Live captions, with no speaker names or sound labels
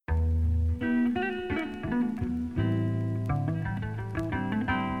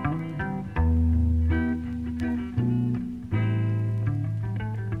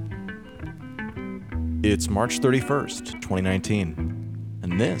It's March 31st, 2019,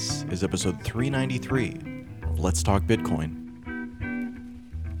 and this is episode 393 of Let's Talk Bitcoin.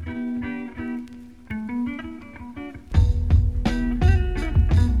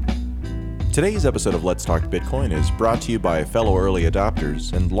 Today's episode of Let's Talk Bitcoin is brought to you by fellow early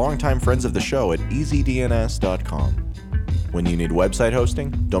adopters and longtime friends of the show at EasyDNS.com. When you need website hosting,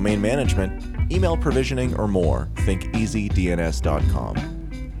 domain management, email provisioning, or more, think EasyDNS.com.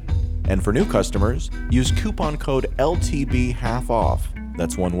 And for new customers, use coupon code LTB half off.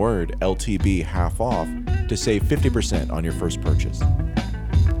 That's one word, LTB half off, to save 50% on your first purchase.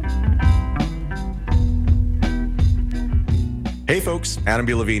 Hey folks, Adam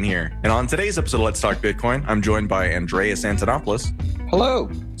B. Levine here. And on today's episode of Let's Talk Bitcoin, I'm joined by Andreas Antonopoulos.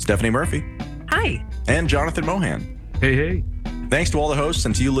 Hello. Stephanie Murphy. Hi. And Jonathan Mohan. Hey. Thanks to all the hosts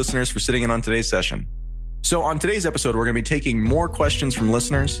and to you listeners for sitting in on today's session. So on today's episode, we're going to be taking more questions from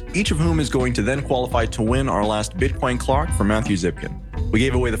listeners, each of whom is going to then qualify to win our last Bitcoin clock from Matthew Zipkin. We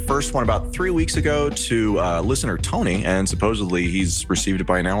gave away the first one about 3 weeks ago to listener Tony, and supposedly he's received it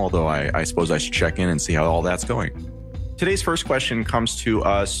by now, although I suppose I should check in and see how all that's going. Today's first question comes to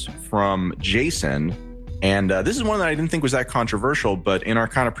us from Jason, and this is one that I didn't think was that controversial, but in our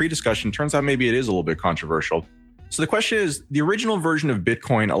kind of pre-discussion, turns out maybe it is a little bit controversial. So the question is, the original version of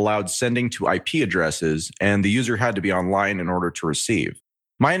Bitcoin allowed sending to IP addresses, and the user had to be online in order to receive.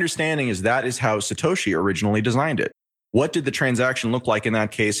 My understanding is that is how Satoshi originally designed it. What did the transaction look like in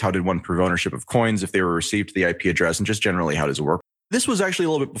that case? How did one prove ownership of coins if they were received to the IP address? And just generally, how does it work? This was actually a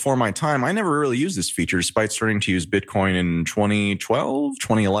little bit before my time. I never really used this feature despite starting to use Bitcoin in 2012,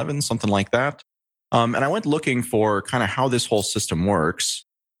 2011, something like that. And I went looking for kind of how this whole system works.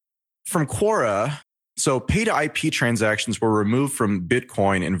 From Quora, so pay-to-IP transactions were removed from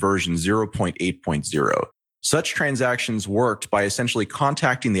Bitcoin in version 0.8.0. Such transactions worked by essentially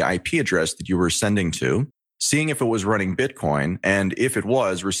contacting the IP address that you were sending to, seeing if it was running Bitcoin, and if it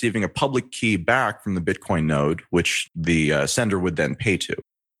was, receiving a public key back from the Bitcoin node, which the sender would then pay to.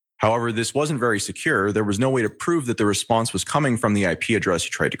 However, this wasn't very secure. There was no way to prove that the response was coming from the IP address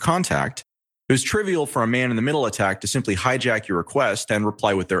you tried to contact. It was trivial for a man-in-the-middle attack to simply hijack your request and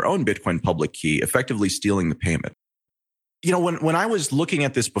reply with their own Bitcoin public key, effectively stealing the payment. You know, when I was looking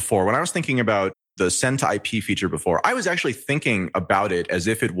at this before, when I was thinking about the send to IP feature before, I was actually thinking about it as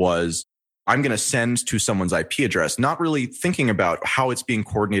if it was, I'm going to send to someone's IP address, not really thinking about how it's being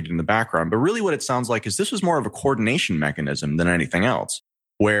coordinated in the background. But really what it sounds like is this was more of a coordination mechanism than anything else.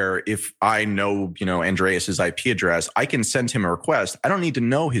 Where if I know, Andreas's IP address, I can send him a request. I don't need to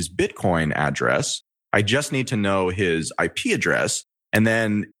know his Bitcoin address. I just need to know his IP address. And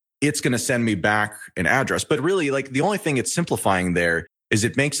then it's going to send me back an address. But really, like the only thing it's simplifying there is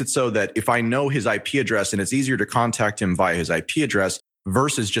it makes it so that if I know his IP address and it's easier to contact him via his IP address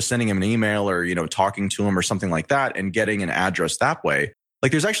versus just sending him an email or, talking to him or something like that and getting an address that way,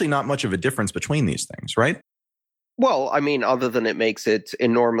 like there's actually not much of a difference between these things, right? Well, I mean, other than it makes it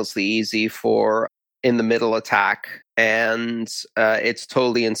enormously easy for in-the-middle attack, and it's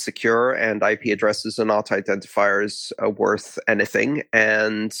totally insecure, and IP addresses are not identifiers worth anything,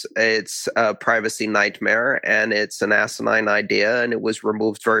 and it's a privacy nightmare, and it's an asinine idea, and it was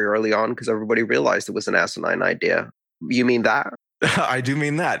removed very early on because everybody realized it was an asinine idea. You mean that? I do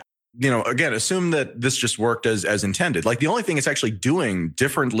mean that. Again, assume that this just worked as intended. Like the only thing it's actually doing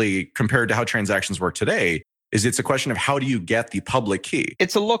differently compared to how transactions work today is it's a question of how do you get the public key?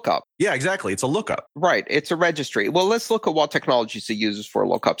 It's a lookup. Yeah, exactly. It's a lookup. Right. It's a registry. Well, let's look at what technologies it uses for a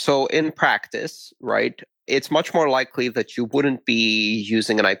lookup. So in practice, right, it's much more likely that you wouldn't be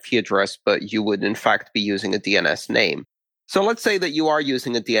using an IP address, but you would in fact be using a DNS name. So let's say that you are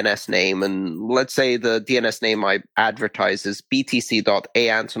using a DNS name, and let's say the DNS name I advertise is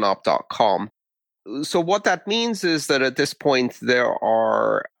btc.aantonop.com. So what that means is that at this point, there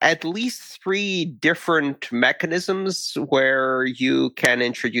are at least 3 different mechanisms where you can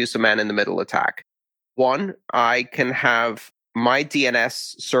introduce a man-in-the-middle attack. One, I can have my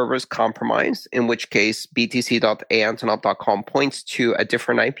DNS servers compromised, in which case btc.aantonop.com points to a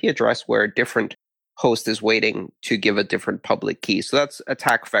different IP address where a different host is waiting to give a different public key. So that's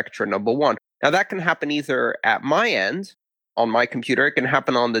attack vector number 1. Now that can happen either at my end, on my computer, it can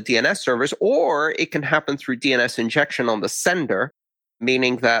happen on the DNS servers, or it can happen through DNS injection on the sender,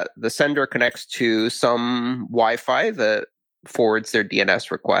 meaning that the sender connects to some Wi-Fi that forwards their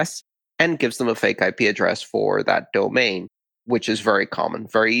DNS requests and gives them a fake IP address for that domain, which is very common,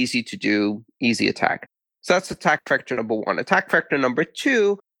 very easy to do, easy attack. So that's attack vector number 1. Attack vector number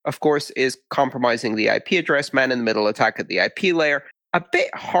 2, of course, is compromising the IP address, man-in-the-middle attack at the IP layer. A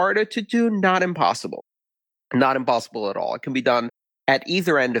bit harder to do, not impossible. Not impossible at all. It can be done At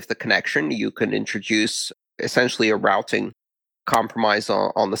either end of the connection, you can introduce essentially a routing compromise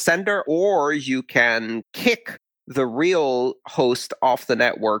on the sender, or you can kick the real host off the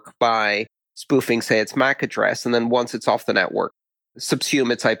network by spoofing, say, its MAC address, and then once it's off the network,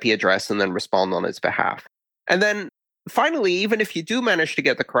 subsume its IP address and then respond on its behalf. And then finally, even if you do manage to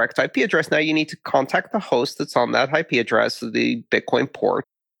get the correct IP address, now you need to contact the host that's on that IP address, the Bitcoin port,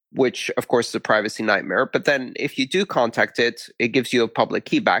 which of course is a privacy nightmare. But then if you do contact it, it gives you a public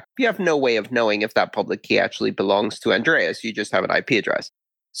key back. You have no way of knowing if that public key actually belongs to Andreas. You just have an IP address.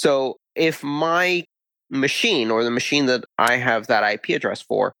 So if my machine, or the machine that I have that IP address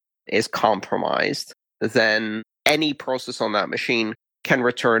for, is compromised, then any process on that machine can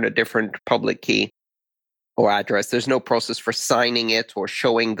return a different public key or address. There's no process for signing it or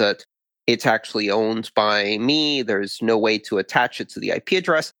showing that it's actually owned by me. There's no way to attach it to the IP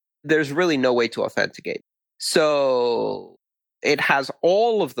address. There's really no way to authenticate. So it has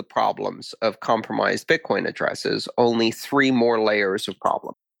all of the problems of compromised Bitcoin addresses, only 3 more layers of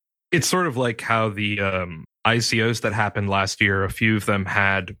problem. It's sort of like how the ICOs that happened last year, a few of them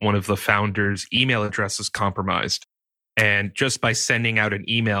had one of the founders' email addresses compromised. And just by sending out an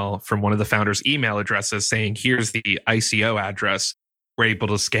email from one of the founders' email addresses saying, here's the ICO address, we're able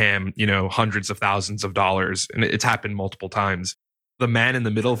to scam, hundreds of thousands of dollars. And it's happened multiple times. The man in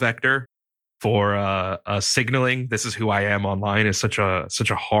the middle vector for signaling, this is who I am online, is such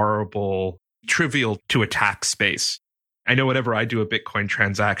a horrible, trivial to attack space. I know whenever I do a Bitcoin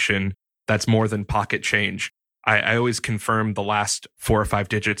transaction, that's more than pocket change. I always confirm the last 4 or 5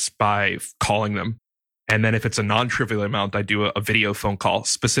 digits by calling them. And then if it's a non-trivial amount, I do a video phone call,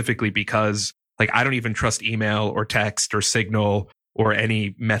 specifically because I don't even trust email or text or signal or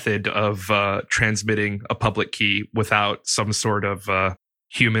any method of transmitting a public key without some sort of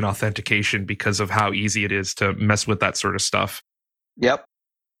human authentication, because of how easy it is to mess with that sort of stuff. Yep.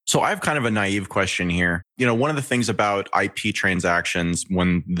 So I have kind of a naive question here. One of the things about IP transactions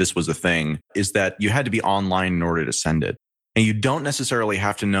when this was a thing is that you had to be online in order to send it. And you don't necessarily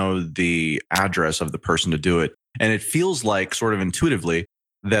have to know the address of the person to do it. And it feels like, sort of intuitively,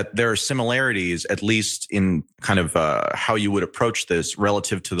 that there are similarities, at least in kind of how you would approach this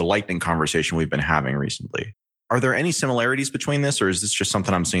relative to the Lightning conversation we've been having recently. Are there any similarities between this, or is this just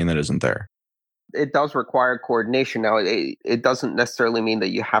something I'm seeing that isn't there? It does require coordination. Now, it doesn't necessarily mean that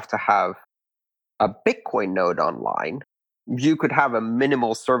you have to have a Bitcoin node online. You could have a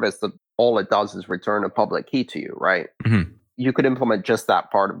minimal service that all it does is return a public key to you, right? Mm-hmm. You could implement just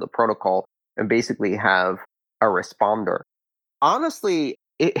that part of the protocol and basically have a responder. Honestly,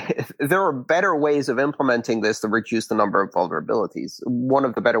 there are better ways of implementing this to reduce the number of vulnerabilities. One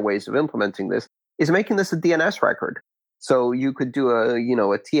of the better ways of implementing this is making this a DNS record. So you could do a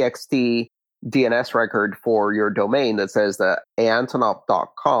TXT DNS record for your domain that says that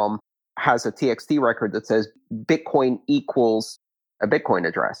aantonop.com has a TXT record that says Bitcoin equals a Bitcoin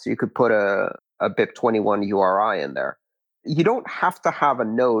address. You could put a BIP21 URI in there. You don't have to have a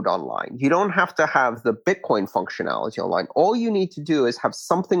node online. You don't have to have the Bitcoin functionality online. All you need to do is have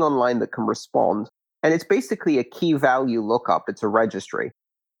something online that can respond. And it's basically a key value lookup. It's a registry.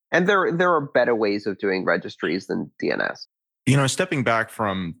 And there are better ways of doing registries than DNS. Stepping back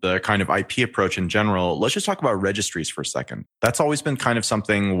from the kind of IP approach in general, let's just talk about registries for a second. That's always been kind of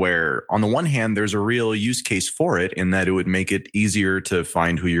something where, on the one hand, there's a real use case for it in that it would make it easier to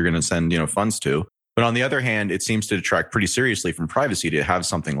find who you're going to send, funds to. But on the other hand, it seems to detract pretty seriously from privacy to have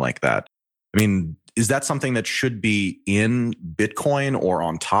something like that. I mean, is that something that should be in Bitcoin or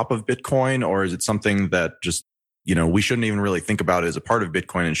on top of Bitcoin? Or is it something that just, we shouldn't even really think about it as a part of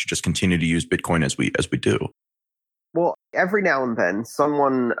Bitcoin and should just continue to use Bitcoin as we do? Well, every now and then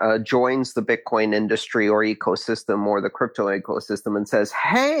someone joins the Bitcoin industry or ecosystem or the crypto ecosystem and says,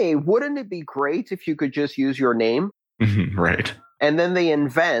 hey, wouldn't it be great if you could just use your name? Right. And then they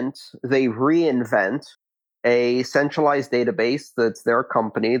reinvent a centralized database that's their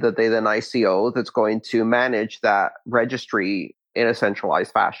company that they then ICO that's going to manage that registry in a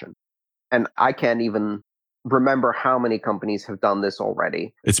centralized fashion. And I can't even remember how many companies have done this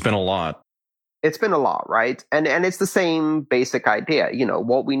already. It's been a lot. It's been a lot, right? And it's the same basic idea.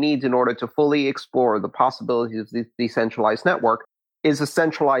 What we need in order to fully explore the possibilities of the decentralized network is a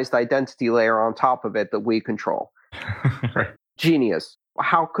centralized identity layer on top of it that we control. Right. Genius.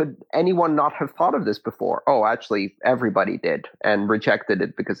 How could anyone not have thought of this before? Oh, actually, everybody did and rejected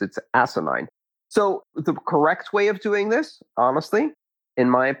it because it's asinine. So the correct way of doing this, honestly, in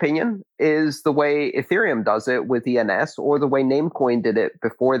my opinion, is the way Ethereum does it with ENS, or the way Namecoin did it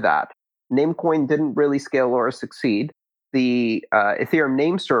before that. Namecoin didn't really scale or succeed. The Ethereum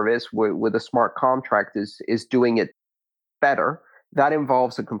name service with a smart contract is doing it better. That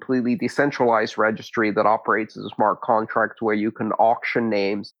involves a completely decentralized registry that operates as a smart contract where you can auction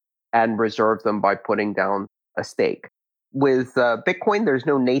names and reserve them by putting down a stake. With Bitcoin, there's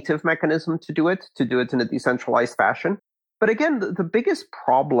no native mechanism to do it in a decentralized fashion. But again, the biggest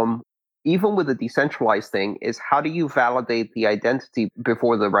problem, even with a decentralized thing, is how do you validate the identity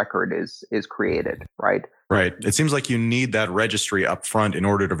before the record is created, right? Right. It seems like you need that registry up front in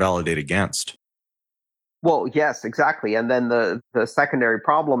order to validate against. Well, yes, exactly. And then the secondary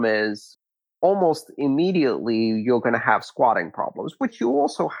problem is almost immediately you're going to have squatting problems, which you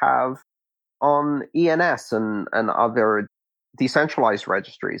also have on ENS and other decentralized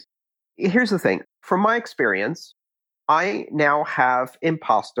registries. Here's the thing. From my experience, I now have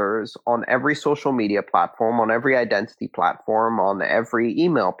imposters on every social media platform, on every identity platform, on every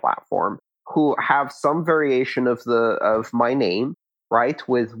email platform who have some variation of my name, right,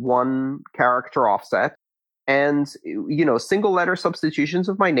 with one character offset. And, single letter substitutions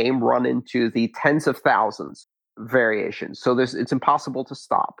of my name run into the tens of thousands variations. So it's impossible to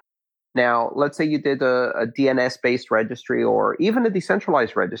stop. Now, let's say you did a DNS-based registry or even a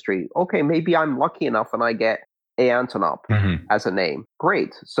decentralized registry. Okay, maybe I'm lucky enough and I get A. Antonop as a name.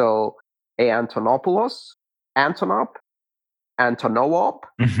 Great. So A. Antonopoulos, Antonop, Antonowop,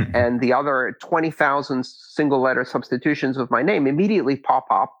 and the other 20,000 single-letter substitutions of my name immediately pop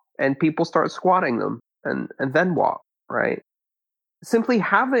up and people start squatting them. And then what, right? Simply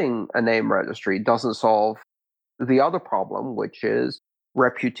having a name registry doesn't solve the other problem, which is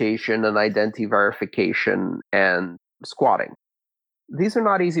reputation and identity verification and squatting. These are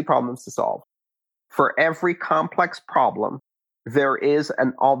not easy problems to solve. For every complex problem, there is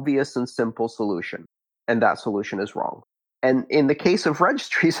an obvious and simple solution, and that solution is wrong. And in the case of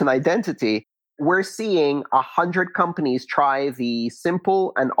registries and identity, we're seeing 100 companies try the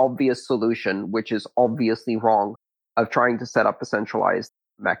simple and obvious solution, which is obviously wrong, of trying to set up a centralized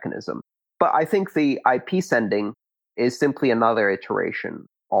mechanism. But I think the IP sending is simply another iteration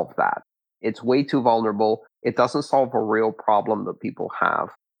of that. It's way too vulnerable. It doesn't solve a real problem that people have.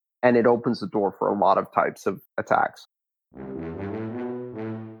 And it opens the door for a lot of types of attacks.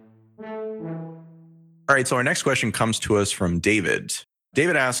 All right, so our next question comes to us from David.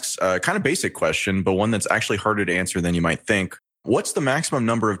 David asks a kind of basic question, but one that's actually harder to answer than you might think. What's the maximum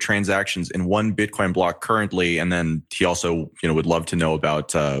number of transactions in one Bitcoin block currently? And then he also, would love to know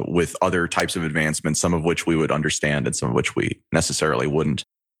about with other types of advancements, some of which we would understand and some of which we necessarily wouldn't.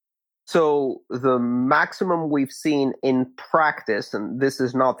 So the maximum we've seen in practice, and this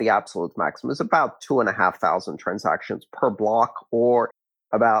is not the absolute maximum, is about 2,500 transactions per block, or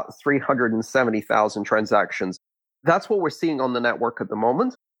about 370,000 transactions. That's what we're seeing on the network at the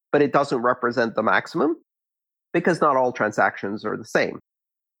moment, but it doesn't represent the maximum because not all transactions are the same.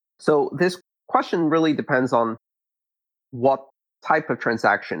 So this question really depends on what type of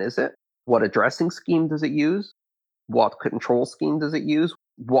transaction is it, what addressing scheme does it use, what control scheme does it use,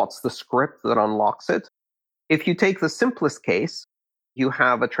 what's the script that unlocks it. If you take the simplest case, you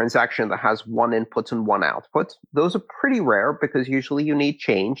have a transaction that has one input and one output. Those are pretty rare because usually you need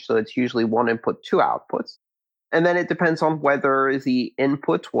change. So it's usually one input, two outputs. And then it depends on whether the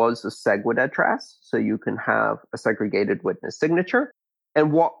input was a SegWit address. So you can have a segregated witness signature,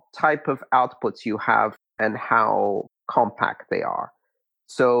 and what type of outputs you have and how compact they are.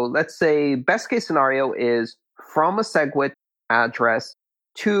 So let's say best case scenario is from a SegWit address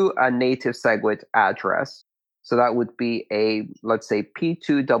to a native SegWit address. So that would be let's say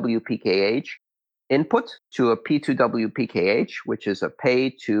P2WPKH input to a P2WPKH, which is a pay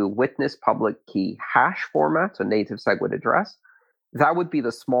to witness public key hash format, a native SegWit address. That would be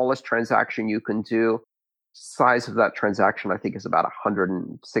the smallest transaction you can do. Size of that transaction, I think, is about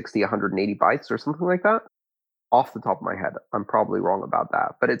 160, 180 bytes or something like that. Off the top of my head, I'm probably wrong about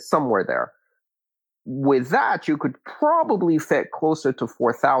that, but it's somewhere there. With that, you could probably fit closer to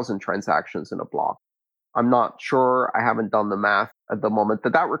 4,000 transactions in a block. I'm not sure. I haven't done the math at the moment,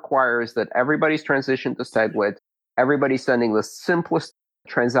 but that requires that everybody's transitioned to SegWit, everybody's sending the simplest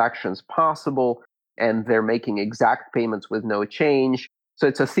transactions possible, and they're making exact payments with no change. So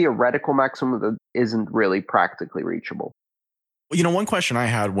it's a theoretical maximum that isn't really practically reachable. One question I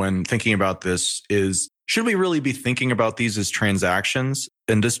had when thinking about this is, should we really be thinking about these as transactions?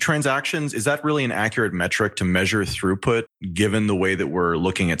 And is that really an accurate metric to measure throughput given the way that we're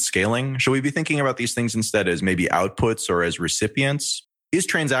looking at scaling? Should we be thinking about these things instead as maybe outputs or as recipients? Is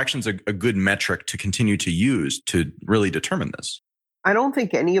transactions a good metric to continue to use to really determine this? I don't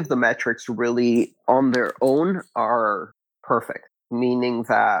think any of the metrics really on their own are perfect, meaning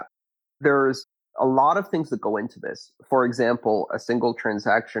that there's a lot of things that go into this. For example, a single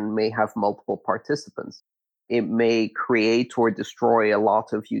transaction may have multiple participants. It may create or destroy a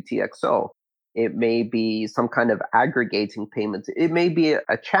lot of UTXO. It may be some kind of aggregating payments. It may be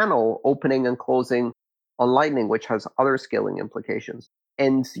a channel opening and closing on Lightning, which has other scaling implications.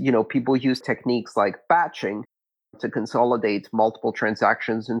 And, people use techniques like batching to consolidate multiple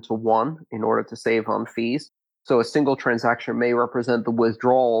transactions into one in order to save on fees. So a single transaction may represent the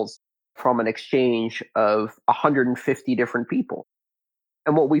withdrawals from an exchange of 150 different people.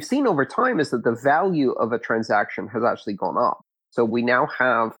 And what we've seen over time is that the value of a transaction has actually gone up. So we now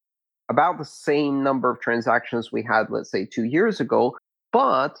have about the same number of transactions we had, let's say, 2 years ago,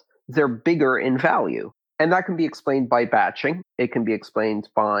 but they're bigger in value. And that can be explained by batching. It can be explained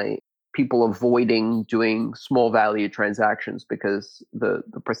by people avoiding doing small value transactions because the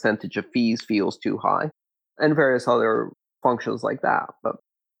percentage of fees feels too high, and various other functions like that. But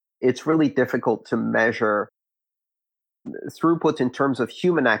it's really difficult to measure throughput in terms of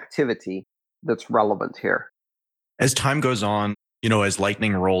human activity that's relevant here. As time goes on, as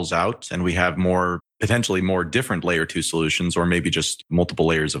Lightning rolls out and we have potentially more different layer 2 solutions, or maybe just multiple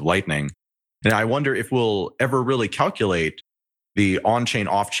layers of Lightning, and I wonder if we'll ever really calculate the on-chain,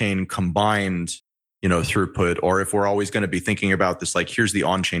 off-chain combined, throughput, or if we're always going to be thinking about this, like, here's the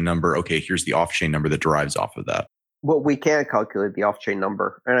on-chain number. Okay, here's the off-chain number that derives off of that. Well, we can calculate the off-chain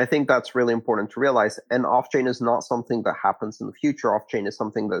number. And I think that's really important to realize. And off-chain is not something that happens in the future. Off-chain is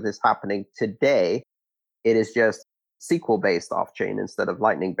something that is happening today. It is just SQL-based off-chain instead of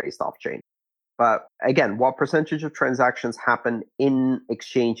Lightning-based off-chain. But again, what percentage of transactions happen in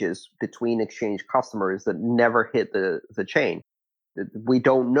exchanges between exchange customers that never hit the chain? We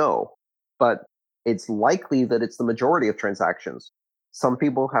don't know, but it's likely that it's the majority of transactions. Some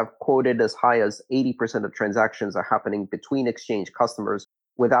people have quoted as high as 80% of transactions are happening between exchange customers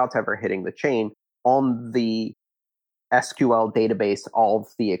without ever hitting the chain on the SQL database of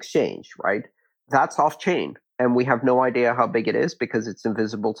the exchange, right? That's off-chain, and we have no idea how big it is because it's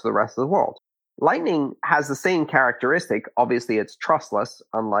invisible to the rest of the world. Lightning has the same characteristic. Obviously, it's trustless,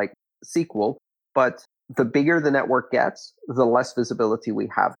 unlike SQL, but the bigger the network gets, the less visibility we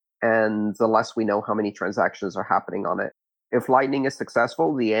have, and the less we know how many transactions are happening on it. If Lightning is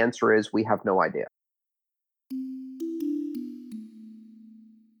successful, the answer is we have no idea.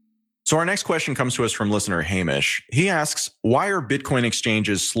 So our next question comes to us from listener Hamish. He asks, why are Bitcoin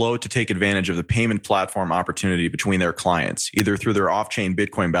exchanges slow to take advantage of the payment platform opportunity between their clients, either through their off-chain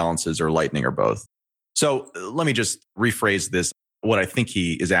Bitcoin balances or Lightning or both? So let me just rephrase this, what I think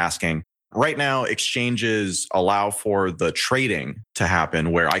he is asking. Right now, exchanges allow for the trading to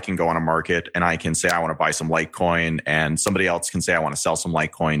happen where I can go on a market and I can say I want to buy some Litecoin, and somebody else can say I want to sell some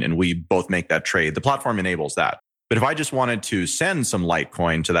Litecoin, and we both make that trade. The platform enables that. But if I just wanted to send some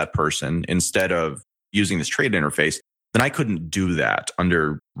Litecoin to that person instead of using this trade interface, then I couldn't do that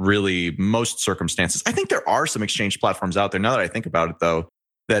under really most circumstances. I think there are some exchange platforms out there, now that I think about it though,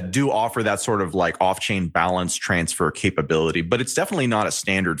 that do offer that sort of like off-chain balance transfer capability, but it's definitely not a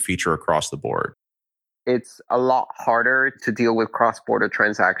standard feature across the board. It's a lot harder to deal with cross-border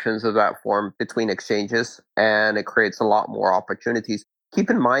transactions of that form between exchanges, and it creates a lot more opportunities. Keep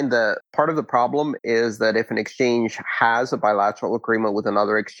in mind that part of the problem is that if an exchange has a bilateral agreement with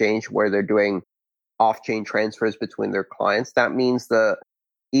another exchange where they're doing off-chain transfers between their clients, that means that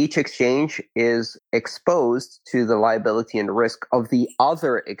each exchange is exposed to the liability and risk of the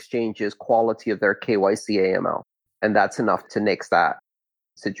other exchange's quality of their KYC AML. And that's enough to nix that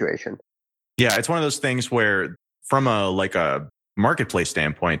situation. Yeah, it's one of those things where from a marketplace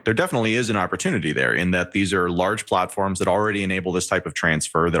standpoint, there definitely is an opportunity there in that these are large platforms that already enable this type of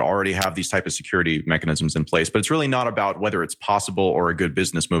transfer, that already have these type of security mechanisms in place. But it's really not about whether it's possible or a good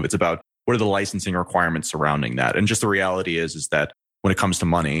business move. It's about what are the licensing requirements surrounding that. And just the reality is that when it comes to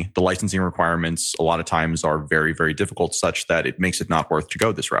money, the licensing requirements a lot of times are very, very difficult, such that it makes it not worth to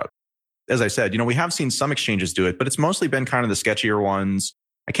go this route. As I said, we have seen some exchanges do it, but it's mostly been kind of the sketchier ones.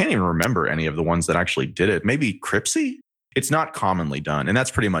 I can't even remember any of the ones that actually did it. Maybe Cripsy? It's not commonly done. And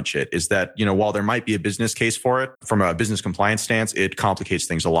that's pretty much it, is that, while there might be a business case for it, from a business compliance stance, it complicates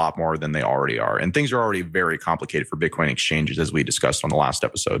things a lot more than they already are. And things are already very complicated for Bitcoin exchanges, as we discussed on the last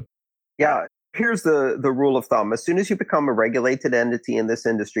episode. Yeah. Here's the rule of thumb. As soon as you become a regulated entity in this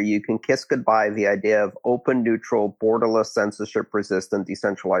industry, you can kiss goodbye the idea of open, neutral, borderless, censorship-resistant,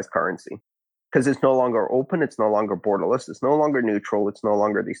 decentralized currency. Because it's no longer open, it's no longer borderless, it's no longer neutral, it's no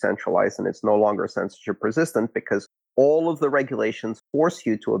longer decentralized, and it's no longer censorship-resistant because all of the regulations force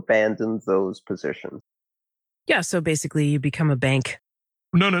you to abandon those positions. Yeah, so basically you become a bank.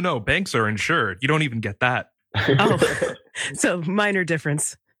 No. Banks are insured. You don't even get that. Oh, so minor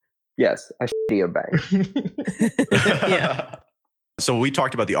difference. Yes, a shittier bank. Yeah. So we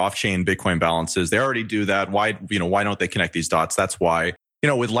talked about the off-chain Bitcoin balances. They already do that. Why don't they connect these dots? That's why.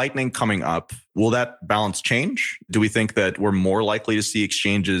 With Lightning coming up, will that balance change? Do we think that we're more likely to see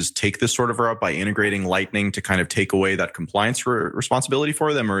exchanges take this sort of route by integrating Lightning to kind of take away that compliance responsibility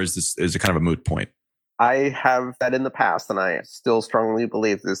for them? Or is it kind of a moot point? I have said in the past, and I still strongly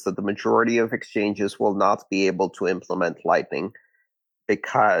believe this, that the majority of exchanges will not be able to implement Lightning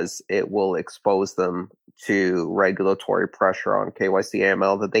because it will expose them to regulatory pressure on KYC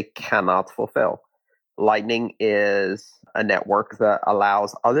AML that they cannot fulfill. Lightning is a network that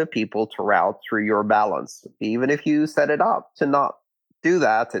allows other people to route through your balance. Even if you set it up to not do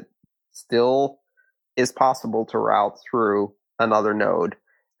that, it still is possible to route through another node.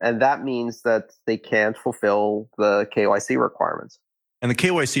 And that means that they can't fulfill the KYC requirements. And the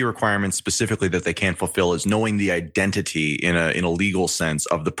KYC requirements specifically that they can't fulfill is knowing the identity in a legal sense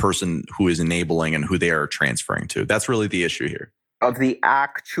of the person who is enabling and who they are transferring to. That's really the issue here. Of the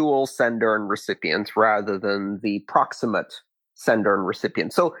actual sender and recipient rather than the proximate sender and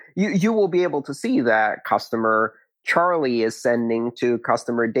recipient. So you will be able to see that customer Charlie is sending to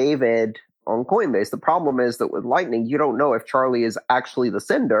customer David on Coinbase. The problem is that with Lightning, you don't know if Charlie is actually the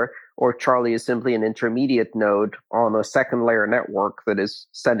sender or Charlie is simply an intermediate node on a second layer network that is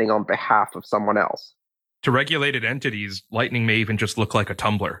sending on behalf of someone else. To regulated entities, Lightning may even just look like a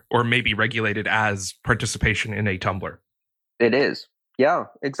tumbler, or maybe regulated as participation in a tumbler. It is. Yeah,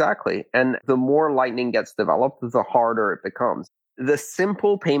 exactly. And the more Lightning gets developed, the harder it becomes. The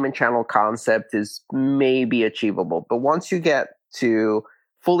simple payment channel concept is maybe achievable, but once you get to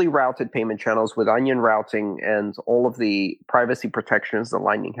fully routed payment channels with onion routing and all of the privacy protections that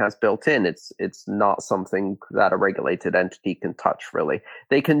Lightning has built in, it's not something that a regulated entity can touch, really.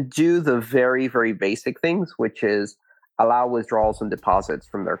 They can do the very, very basic things, which is allow withdrawals and deposits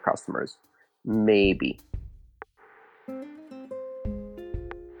from their customers. Maybe.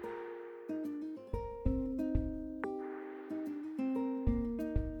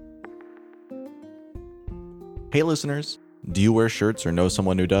 Hey listeners, do you wear shirts or know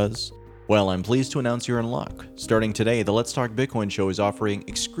someone who does? Well, I'm pleased to announce you're in luck. Starting today, the Let's Talk Bitcoin show is offering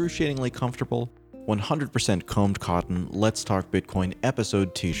excruciatingly comfortable, 100% combed cotton Let's Talk Bitcoin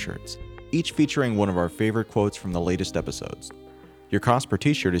episode t-shirts, each featuring one of our favorite quotes from the latest episodes. Your cost per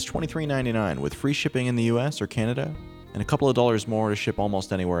t-shirt is $23.99 with free shipping in the US or Canada, and a couple of dollars more to ship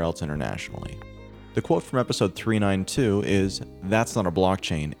almost anywhere else internationally. The quote from episode 392 is, "That's not a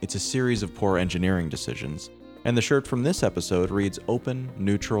blockchain, it's a series of poor engineering decisions." And the shirt from this episode reads open,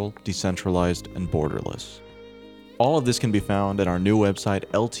 neutral, decentralized, and borderless. All of this can be found at our new website,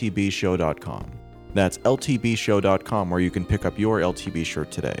 ltbshow.com. That's ltbshow.com where you can pick up your LTB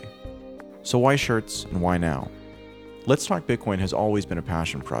shirt today. So why shirts and why now? Let's Talk Bitcoin has always been a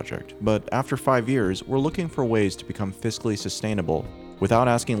passion project, but after 5 years, we're looking for ways to become fiscally sustainable without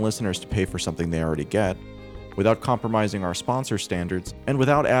asking listeners to pay for something they already get, without compromising our sponsor standards, and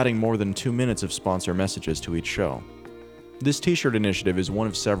without adding more than 2 minutes of sponsor messages to each show. This t-shirt initiative is one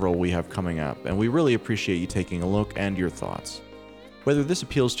of several we have coming up, and we really appreciate you taking a look and your thoughts. Whether this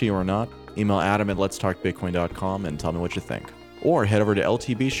appeals to you or not, email Adam at letstalkbitcoin.com and tell me what you think. Or head over to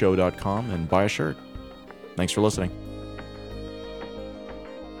ltbshow.com and buy a shirt. Thanks for listening.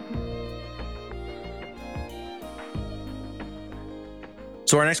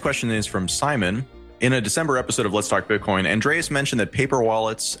 So our next question is from Simon. In a December episode of Let's Talk Bitcoin, Andreas mentioned that paper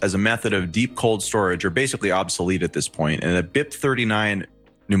wallets as a method of deep cold storage are basically obsolete at this point, and that BIP39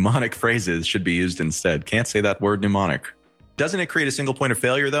 mnemonic phrases should be used instead. Can't say that word mnemonic. Doesn't it create a single point of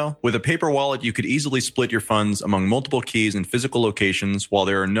failure, though? With a paper wallet, you could easily split your funds among multiple keys in physical locations, while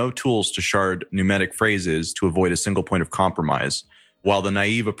there are no tools to shard pneumatic phrases to avoid a single point of compromise, while the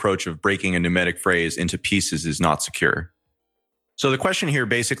naive approach of breaking a pneumatic phrase into pieces is not secure. So the question here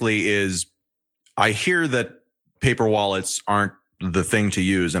basically is, I hear that paper wallets aren't the thing to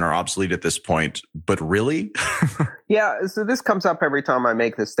use and are obsolete at this point, but really? Yeah, so this comes up every time I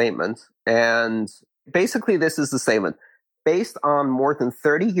make this statement. And basically, this is the statement. Based on more than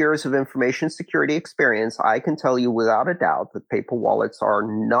 30 years of information security experience, I can tell you without a doubt that paper wallets are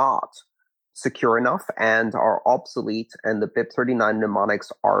not secure enough and are obsolete, and the BIP39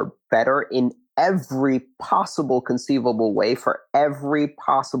 mnemonics are better in every possible conceivable way for every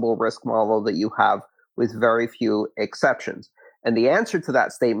possible risk model that you have, with very few exceptions. And the answer to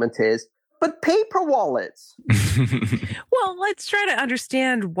that statement is, but paper wallets. Well, let's try to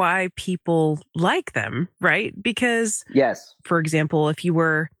understand why people like them, right? Because, yes, for example, if you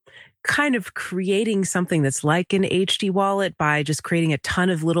were kind of creating something that's like an HD wallet by just creating a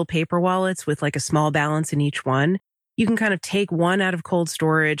ton of little paper wallets with like a small balance in each one, you can kind of take one out of cold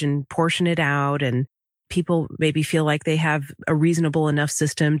storage and portion it out and people maybe feel like they have a reasonable enough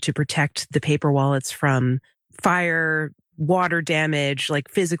system to protect the paper wallets from fire, water damage, like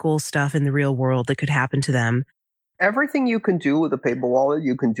physical stuff in the real world that could happen to them. Everything you can do with a paper wallet,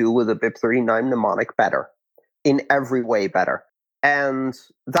 you can do with a BIP39 mnemonic better, in every way better. And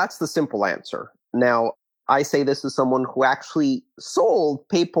that's the simple answer. Now, I say this as someone who actually sold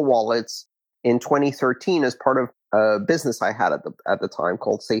paper wallets in 2013 as part of a business I had at the time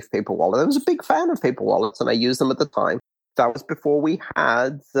called Safe Paper Wallet. I was a big fan of paper wallets and I used them at the time. That was before we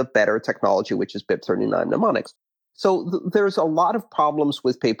had the better technology, which is BIP39 mnemonics. So there's a lot of problems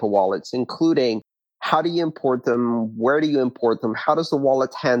with paper wallets, including how do you import them? Where do you import them? How does the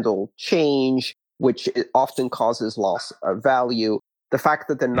wallet handle change, which often causes loss of value? The fact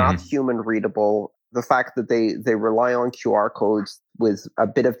that they're not human readable, the fact that they rely on QR codes with a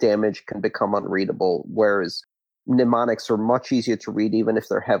bit of damage can become unreadable, whereas mnemonics are much easier to read even if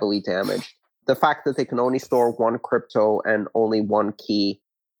they're heavily damaged. The fact that they can only store one crypto and only one key,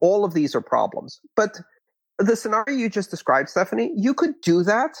 all of these are problems. But the scenario you just described, Stephanie, you could do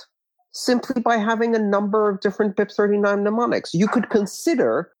that simply by having a number of different BIP39 mnemonics. You could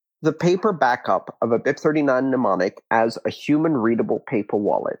consider the paper backup of a BIP39 mnemonic as a human-readable paper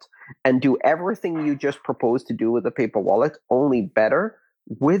wallet and do everything you just proposed to do with a paper wallet, only better,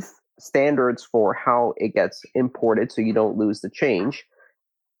 with standards for how it gets imported so you don't lose the change,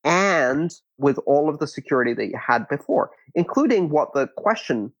 and with all of the security that you had before, including what the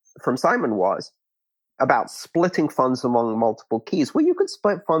question from Simon was about splitting funds among multiple keys. Well, you could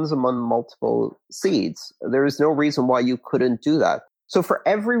split funds among multiple seeds. There is no reason why you couldn't do that. So for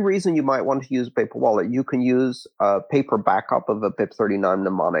every reason you might want to use a paper wallet, you can use a paper backup of a BIP39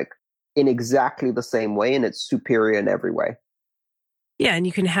 mnemonic in exactly the same way, and it's superior in every way. Yeah, and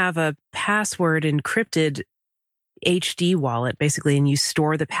you can have a password encrypted HD wallet, basically, and you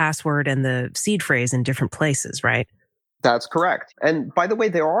store the password and the seed phrase in different places, right? That's correct. And by the way,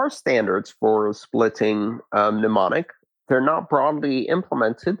 there are standards for splitting mnemonic. They're not broadly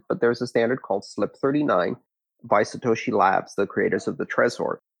implemented, but there's a standard called SLIP39 by Satoshi Labs, the creators of the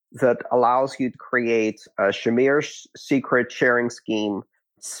Trezor, that allows you to create a Shamir secret sharing scheme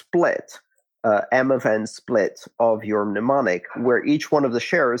split, M of N split of your mnemonic, where each one of the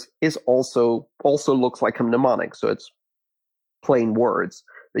shares is also looks like a mnemonic. So it's plain words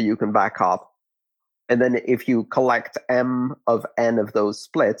that you can back up. And then if you collect M of N of those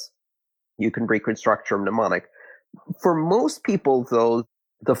splits, you can reconstruct your mnemonic. For most people, though,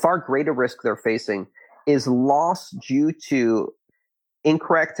 the far greater risk they're facing is loss due to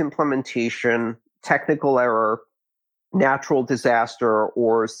incorrect implementation, technical error, natural disaster,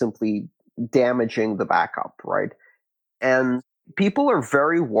 or simply damaging the backup, right? And people are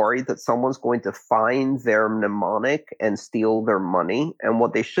very worried that someone's going to find their mnemonic and steal their money. And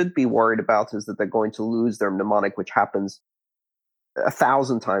what they should be worried about is that they're going to lose their mnemonic, which happens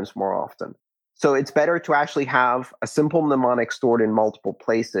 1,000 times more often. So it's better to actually have a simple mnemonic stored in multiple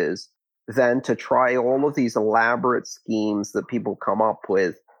places than to try all of these elaborate schemes that people come up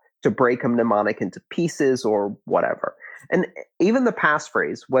with to break a mnemonic into pieces or whatever. And even the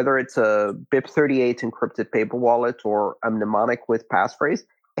passphrase, whether it's a BIP38 encrypted paper wallet or a mnemonic with passphrase,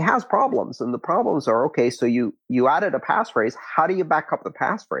 it has problems. And the problems are, okay, so you added a passphrase. How do you back up the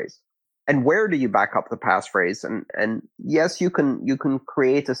passphrase? And where do you back up the passphrase? And yes, you can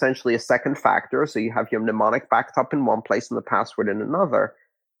create essentially a second factor. So you have your mnemonic backed up in one place and the password in another.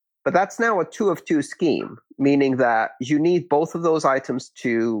 But that's now a 2 of 2 scheme, meaning that you need both of those items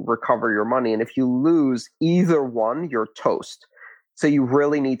to recover your money. And if you lose either one, you're toast. So you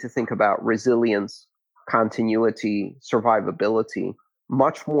really need to think about resilience, continuity, survivability,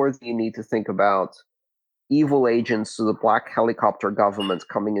 much more than you need to think about evil agents to the black helicopter government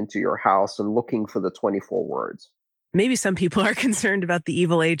coming into your house and looking for the 24 words. Maybe some people are concerned about the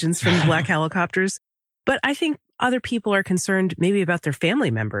evil agents from the black helicopters, but I think other people are concerned maybe about their family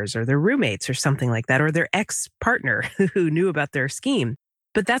members or their roommates or something like that, or their ex-partner who knew about their scheme.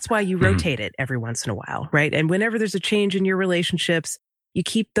 But that's why you rotate it every once in a while, right? And whenever there's a change in your relationships, you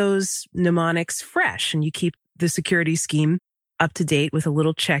keep those mnemonics fresh and you keep the security scheme up to date with a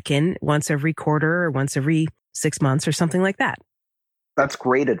little check-in once every quarter or once every 6 months or something like that. That's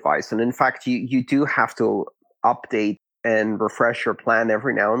great advice. And in fact, you do have to update and refresh your plan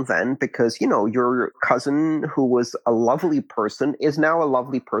every now and then because, you know, your cousin who was a lovely person is now a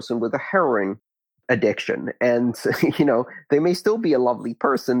lovely person with a heroin addiction. And, you know, they may still be a lovely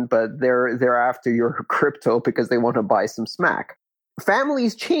person, but they're after your crypto because they want to buy some smack.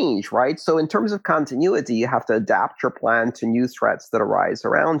 Families change, right? So in terms of continuity, you have to adapt your plan to new threats that arise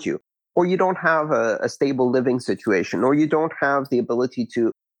around you. Or you don't have a stable living situation, or you don't have the ability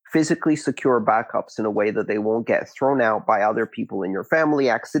to physically secure backups in a way that they won't get thrown out by other people in your family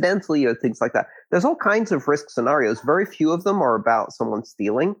accidentally or things like that. There's all kinds of risk scenarios. Very few of them are about someone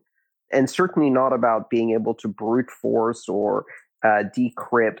stealing, and certainly not about being able to brute force or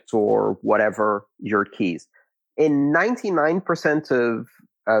decrypt or whatever your keys. In 99%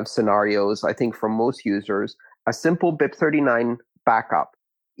 of scenarios, I think for most users, a simple BIP39 backup,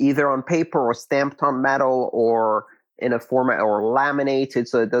 either on paper or stamped on metal or in a format or laminated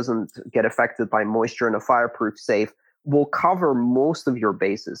so it doesn't get affected by moisture in a fireproof safe, will cover most of your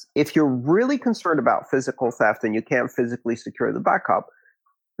bases. If you're really concerned about physical theft and you can't physically secure the backup,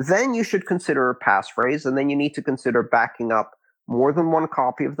 then you should consider a passphrase, and then you need to consider backing up more than one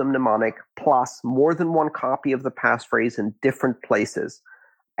copy of the mnemonic plus more than one copy of the passphrase in different places,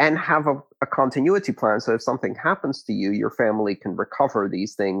 and have a continuity plan so if something happens to you, your family can recover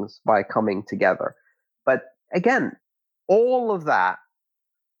these things by coming together. But again, all of that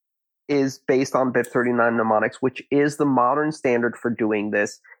is based on BIP39 mnemonics, which is the modern standard for doing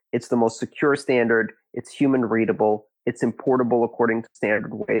this. It's the most secure standard. It's human readable. It's importable according to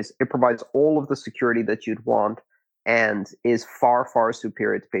standard ways. It provides all of the security that you'd want and is far, far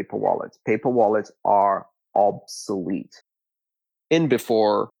superior to paper wallets. Paper wallets are obsolete. In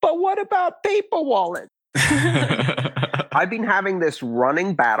before, but what about paper wallets? I've been having this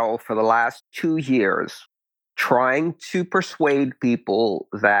running battle for the last 2 years trying to persuade people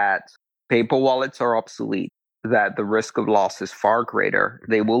that paper wallets are obsolete, that the risk of loss is far greater.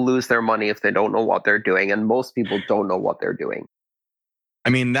 They will lose their money if they don't know what they're doing, and most people don't know what they're doing. I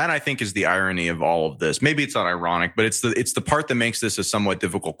mean, that I think is the irony of all of this. Maybe it's not ironic, but it's the part that makes this a somewhat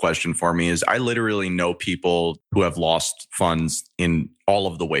difficult question for me is I literally know people who have lost funds in all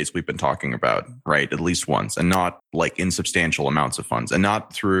of the ways we've been talking about, right? At least once, and not like insubstantial amounts of funds, and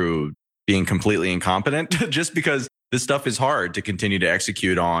not through being completely incompetent, just because this stuff is hard to continue to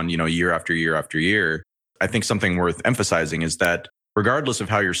execute on, year after year after year. I think something worth emphasizing is that regardless of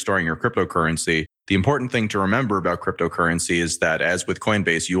how you're storing your cryptocurrency, the important thing to remember about cryptocurrency is that as with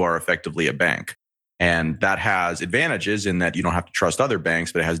Coinbase, you are effectively a bank. And that has advantages in that you don't have to trust other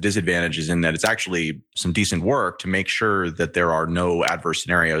banks, but it has disadvantages in that it's actually some decent work to make sure that there are no adverse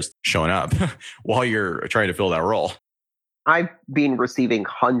scenarios showing up while you're trying to fill that role. I've been receiving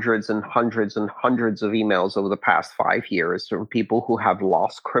hundreds and hundreds and hundreds of emails over the past 5 years from people who have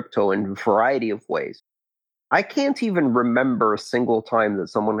lost crypto in a variety of ways. I can't even remember a single time that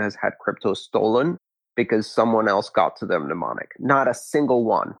someone has had crypto stolen because someone else got to their mnemonic. Not a single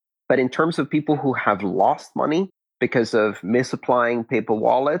one. But in terms of people who have lost money because of misapplying paper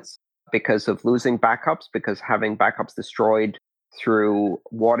wallets, because of losing backups, because having backups destroyed through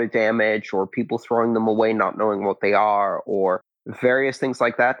water damage or people throwing them away not knowing what they are or various things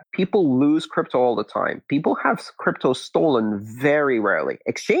like that, people lose crypto all the time. People have crypto stolen very rarely.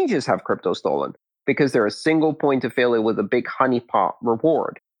 Exchanges have crypto stolen because they're a single point of failure with a big honeypot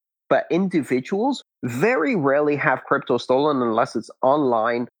reward. But individuals very rarely have crypto stolen unless it's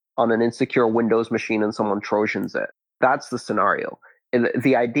online on an insecure Windows machine and someone Trojans it. That's the scenario. And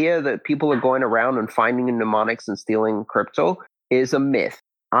the idea that people are going around and finding mnemonics and stealing crypto is a myth.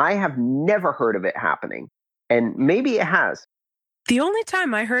 I have never heard of it happening. And maybe it has. The only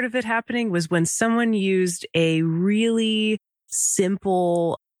time I heard of it happening was when someone used a really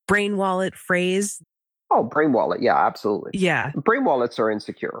simple brain wallet phrase. Oh, brain wallet. Yeah, absolutely. Yeah. Brain wallets are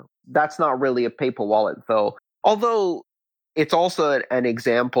insecure. That's not really a paper wallet, though. Although it's also an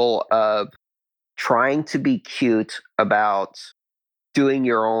example of trying to be cute about doing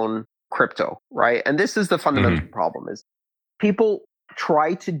your own crypto, right? And this is the fundamental problem is people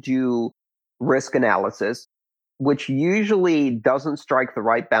try to do risk analysis, which usually doesn't strike the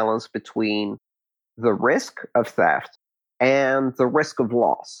right balance between the risk of theft and the risk of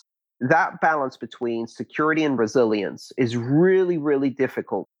loss. That balance between security and resilience is really, really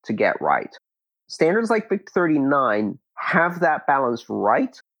difficult to get right. Standards like BIP39 have that balance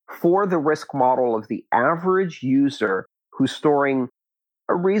right for the risk model of the average user who's storing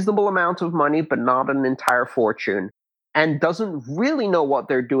a reasonable amount of money, but not an entire fortune, and doesn't really know what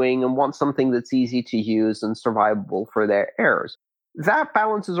they're doing and wants something that's easy to use and survivable for their errors. That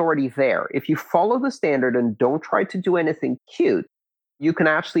balance is already there. If you follow the standard and don't try to do anything cute, you can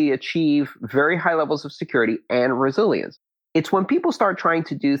actually achieve very high levels of security and resilience. It's when people start trying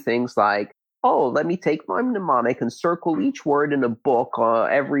to do things like, oh, let me take my mnemonic and circle each word in a book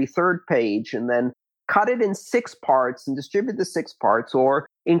every third page and then cut it in 6 parts and distribute the 6 parts, or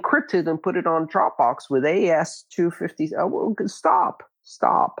encrypt it and put it on Dropbox with AES-250. Oh, well,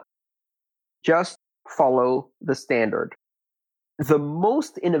 stop. Just follow the standard. The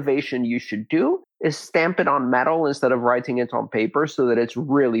most innovation you should do is stamp it on metal instead of writing it on paper so that it's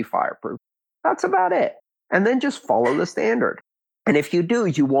really fireproof. That's about it. And then just follow the standard. And if you do,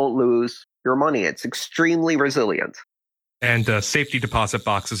 you won't lose your money. It's extremely resilient. And safety deposit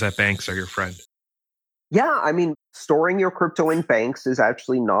boxes at banks are your friend. Yeah, I mean, storing your crypto in banks is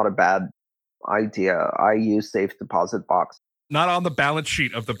actually not a bad idea. I use safe deposit box. Not on the balance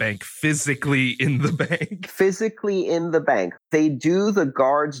sheet of the bank, physically in the bank. Physically in the bank. They do the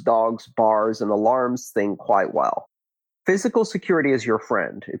guards, dogs, bars, and alarms thing quite well. Physical security is your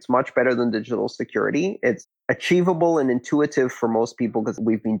friend. It's much better than digital security. It's achievable and intuitive for most people because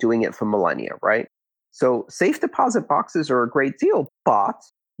we've been doing it for millennia, right? So safe deposit boxes are a great deal, but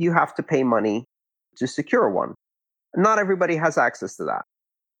you have to pay money to secure one. Not everybody has access to that.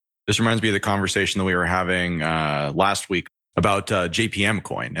 This reminds me of the conversation that we were having last week about JPM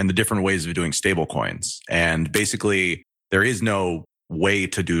coin and the different ways of doing stable coins. And basically, there is no way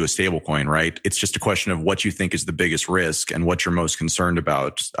to do a stable coin, right? It's just a question of what you think is the biggest risk and what you're most concerned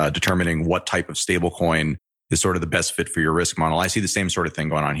about, determining what type of stable coin is sort of the best fit for your risk model. I see the same sort of thing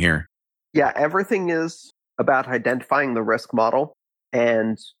going on here. Yeah, everything is about identifying the risk model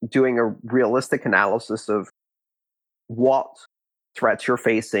and doing a realistic analysis of what threats you're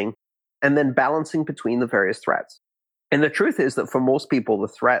facing and then balancing between the various threats. And the truth is that for most people, the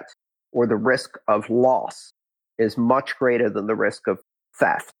threat or the risk of loss is much greater than the risk of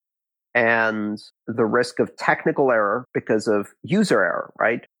theft. And the risk of technical error because of user error,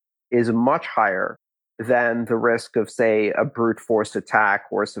 right, is much higher than the risk of, say, a brute force attack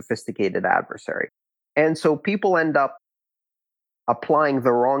or a sophisticated adversary. And so people end up applying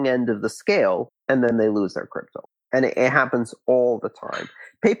the wrong end of the scale, and then they lose their crypto. And it happens all the time.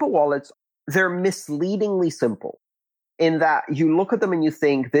 Paper wallets, they're misleadingly simple in that you look at them and you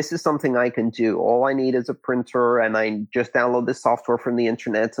think, this is something I can do. All I need is a printer, and I just download this software from the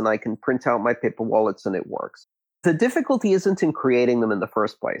internet, and I can print out my paper wallets, and it works. The difficulty isn't in creating them in the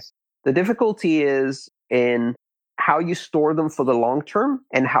first place. The difficulty is in how you store them for the long term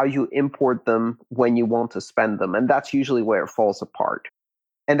and how you import them when you want to spend them. And that's usually where it falls apart.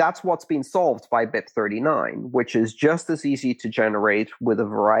 And that's what's been solved by BIP39, which is just as easy to generate with a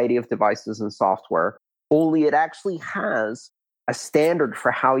variety of devices and software, only it actually has a standard for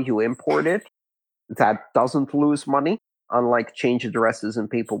how you import it that doesn't lose money, unlike change addresses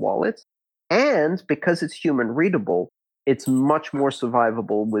and paper wallets. And because it's human readable, it's much more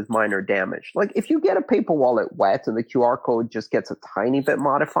survivable with minor damage. Like if you get a paper wallet wet and the QR code just gets a tiny bit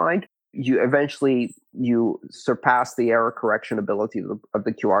modified, you eventually surpass the error correction ability of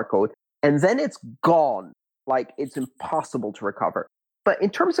the QR code, and then it's gone. Like it's impossible to recover. But in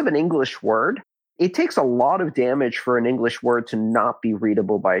terms of an English word, it takes a lot of damage for an English word to not be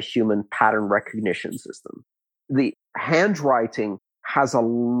readable by a human pattern recognition system. The handwriting has a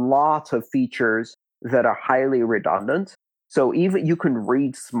lot of features that are highly redundant. So even you can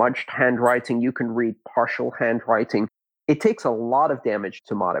read smudged handwriting, you can read partial handwriting. It takes a lot of damage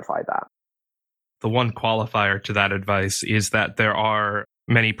to modify that. The one qualifier to that advice is that there are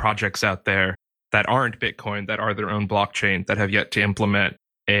many projects out there that aren't Bitcoin, that are their own blockchain, that have yet to implement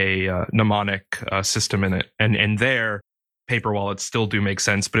a mnemonic system in it. And their paper wallets still do make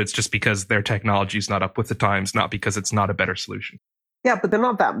sense, but it's just because their technology is not up with the times, not because it's not a better solution. Yeah, but they're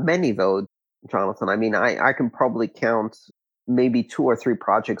not that many, though, Jonathan. I mean, I can probably count maybe 2 or 3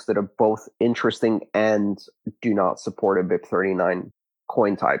 projects that are both interesting and do not support a BIP39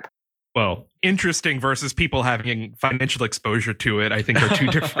 coin type. Well, interesting versus people having financial exposure to it, I think are two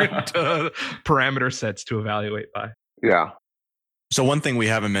different parameter sets to evaluate by. Yeah. So one thing we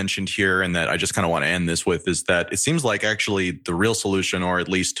haven't mentioned here, and that I just kind of want to end this with, is that it seems like actually the real solution, or at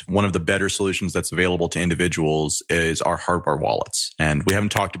least one of the better solutions that's available to individuals, is our hardware wallets. And we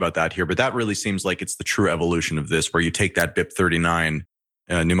haven't talked about that here, but that really seems like it's the true evolution of this, where you take that BIP39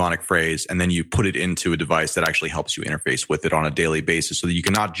 mnemonic phrase and then you put it into a device that actually helps you interface with it on a daily basis, so that you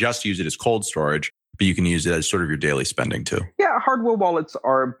can not just use it as cold storage, but you can use it as sort of your daily spending too. Yeah, hardware wallets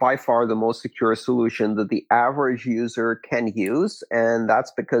are by far the most secure solution that the average user can use. And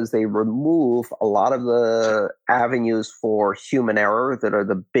that's because they remove a lot of the avenues for human error that are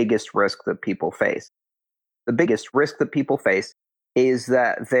the biggest risk that people face. The biggest risk that people face is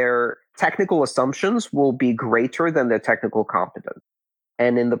that their technical assumptions will be greater than their technical competence.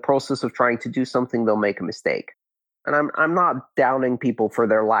 And in the process of trying to do something, they'll make a mistake. And I'm not downing people for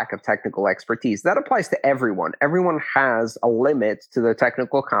their lack of technical expertise. That applies to everyone. Everyone has a limit to their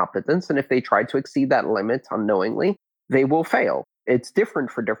technical competence. And if they try to exceed that limit unknowingly, they will fail. It's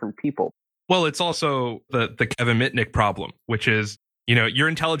different for different people. Well, it's also the Kevin Mitnick problem, which is, you know, your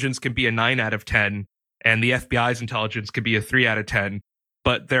intelligence can be a 9 out of 10 and the FBI's intelligence could be a 3 out of 10.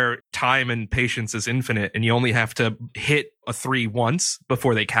 but their time and patience is infinite, and you only have to hit a 3 once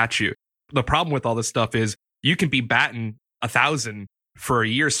before they catch you. The problem with all this stuff is you can be batting 1,000 for a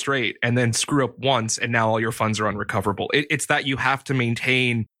year straight and then screw up once, and now all your funds are unrecoverable. It's that you have to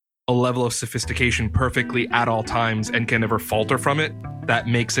maintain a level of sophistication perfectly at all times and can never falter from it. That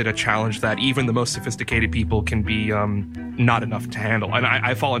makes it a challenge that even the most sophisticated people can be not enough to handle. And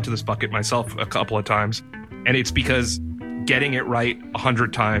I fall into this bucket myself a couple of times. And it's because getting it right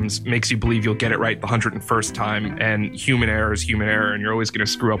 100 times makes you believe you'll get it right the 101st time. And human error is human error, and you're always going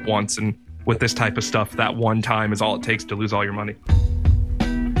to screw up once. And with this type of stuff, that one time is all it takes to lose all your money.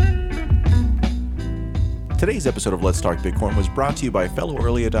 Today's episode of Let's Talk Bitcoin was brought to you by fellow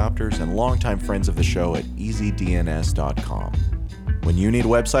early adopters and longtime friends of the show at EasyDNS.com. When you need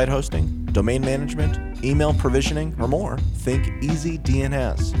website hosting, domain management, email provisioning, or more, think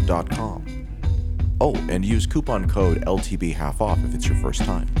EasyDNS.com. Oh, and use coupon code LTB half off if it's your first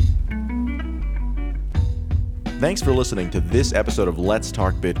time. Thanks for listening to this episode of Let's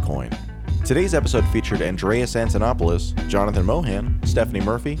Talk Bitcoin. Today's episode featured Andreas Antonopoulos, Jonathan Mohan, Stephanie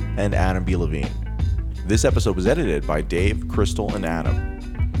Murphy, and Adam B. Levine. This episode was edited by Dave, Crystal, and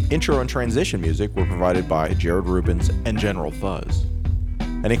Adam. Intro and transition music were provided by Jared Rubens and General Fuzz.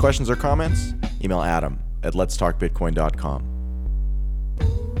 Any questions or comments? Email Adam at letstalkbitcoin.com.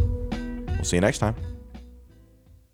 We'll see you next time.